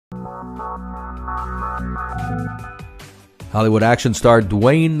Hollywood action star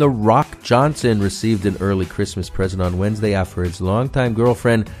Dwayne "The Rock" Johnson received an early Christmas present on Wednesday after his longtime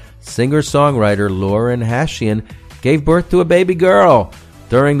girlfriend, singer-songwriter Lauren Hashian, gave birth to a baby girl.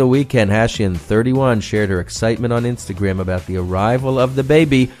 During the weekend, Hashian, 31, shared her excitement on Instagram about the arrival of the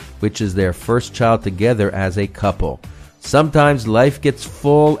baby, which is their first child together as a couple. Sometimes life gets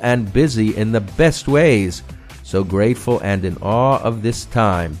full and busy in the best ways. So grateful and in awe of this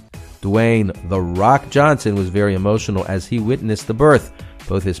time. Dwayne "The Rock" Johnson was very emotional as he witnessed the birth.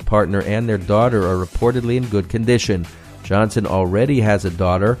 Both his partner and their daughter are reportedly in good condition. Johnson already has a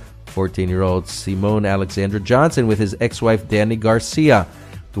daughter, 14-year-old Simone Alexandra Johnson, with his ex-wife Danny Garcia.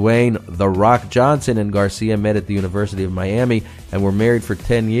 Dwayne "The Rock" Johnson and Garcia met at the University of Miami and were married for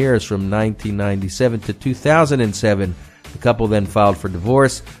 10 years from 1997 to 2007. The couple then filed for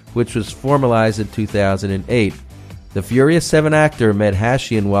divorce, which was formalized in 2008. The Furious 7 actor met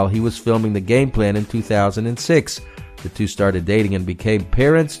Hashian while he was filming The Game Plan in 2006. The two started dating and became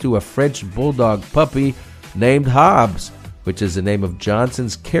parents to a French bulldog puppy named Hobbs, which is the name of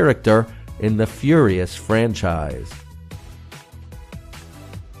Johnson's character in the Furious franchise.